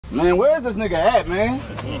Man, where is this nigga at, man?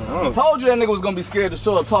 I told you that nigga was gonna be scared to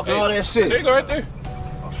show up talking all that shit. There you go, right there.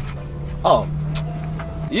 Oh.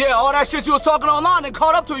 Yeah, all that shit you was talking online and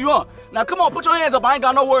caught up to you, huh? Now come on, put your hands up. I ain't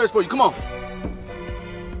got no words for you. Come on.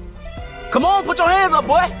 Come on, put your hands up,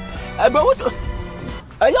 boy. Hey, bro, what you...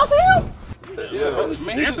 Hey, y'all see him? Yeah.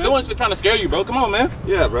 Man, he's just doing shit trying to scare you, bro. Come on, man.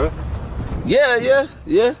 Yeah, bro. Yeah.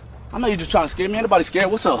 I know you just trying to scare me. Ain't nobody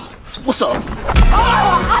scared. What's up? What's up?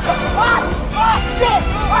 Shit!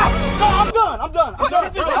 No, I'm done. No,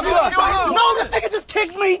 this nigga just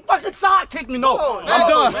kicked me. Fucking side kicked me. No, I'm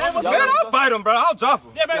done. Man, I'll fight him, bro. I'll drop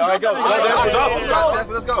him. Yeah, man. All right, go.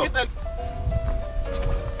 Let's go.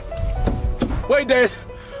 Wait, Dez.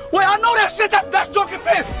 Wait, I know that shit. That's Drunken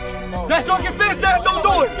Fist. That's Drunken Fist. Dez, don't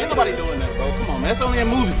do it. Ain't nobody doing that, bro. Come on, man. That's only a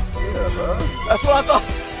movie. Yeah, bro. That's what I thought.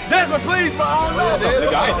 Desmond, please, bro. I don't know.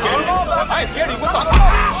 Nigga, I ain't scared of you. I ain't scared of you. What's up?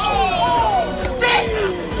 Oh, shit!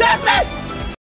 Desmond!